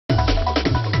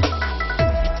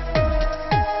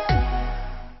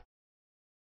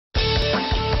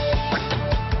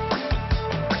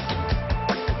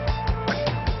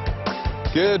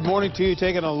Good morning to you.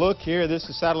 Taking a look here. This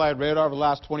is satellite radar over the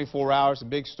last 24 hours. Some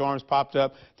big storms popped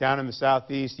up down in the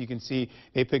southeast. You can see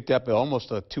they picked up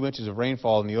almost 2 inches of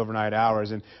rainfall in the overnight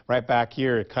hours. And right back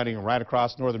here, cutting right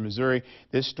across northern Missouri,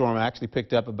 this storm actually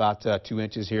picked up about 2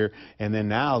 inches here. And then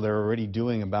now they're already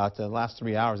doing about the last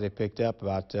 3 hours, they picked up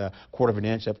about a quarter of an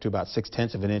inch up to about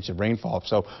 6/10 of an inch of rainfall.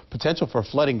 So potential for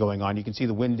flooding going on. You can see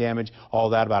the wind damage, all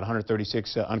that, about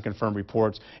 136 unconfirmed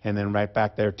reports. And then right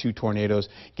back there, 2 tornadoes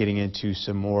getting into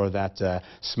some more of that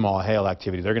small hail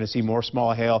activity. They're going to see more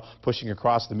small hail pushing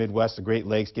across the Midwest, the Great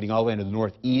Lakes, getting all the way into the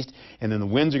Northeast, and then the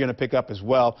winds are going to pick up as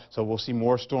well, so we'll see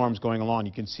more storms going along.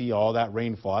 You can see all that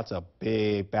rainfall. That's a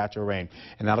big batch of rain,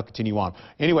 and that'll continue on.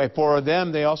 Anyway, for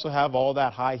them, they also have all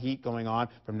that high heat going on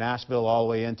from Nashville all the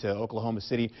way into Oklahoma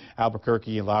City,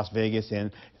 Albuquerque, and Las Vegas,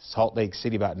 and Salt Lake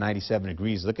City, about 97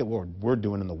 degrees. Look at what we're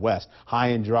doing in the West, high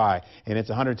and dry, and it's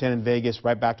 110 in Vegas,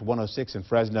 right back to 106 in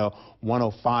Fresno,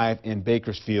 105 in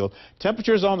Bakersfield.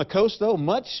 Temperatures on the coast, though,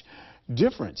 much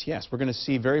different. Yes, we're going to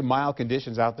see very mild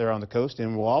conditions out there on the coast,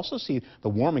 and we'll also see the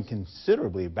warming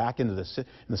considerably back into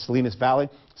the Salinas Valley,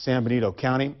 San Benito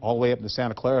County, all the way up in the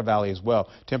Santa Clara Valley as well.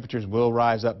 Temperatures will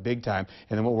rise up big time.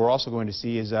 And then what we're also going to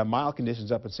see is mild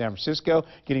conditions up in San Francisco,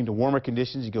 getting to warmer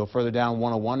conditions. You go further down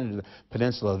 101 into the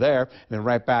peninsula there, and then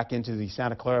right back into the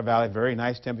Santa Clara Valley. Very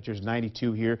nice temperatures,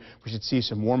 92 here. We should see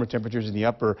some warmer temperatures in the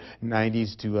upper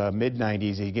 90s to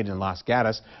mid-90s as you get in Los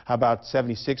Gatos. How about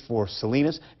 76 for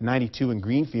Salinas, 92 in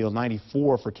Greenfield,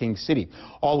 94 for King City.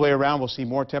 All the way around, we'll see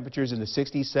more temperatures in the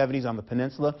 60s, 70s on the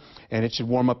peninsula, and it should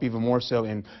warm up even more so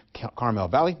in Carmel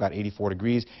Valley, about 84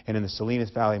 degrees, and in the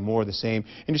Salinas Valley, more of the same.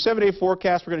 In your 7-day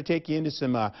forecast, we're going to take you into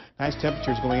some nice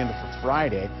temperatures going into for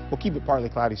Friday. We'll keep it partly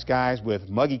cloudy skies with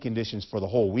muggy conditions for the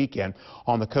whole weekend.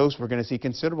 On the coast, we're going to see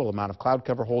considerable amount of cloud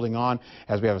cover holding on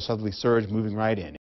as we have a southerly surge moving right in.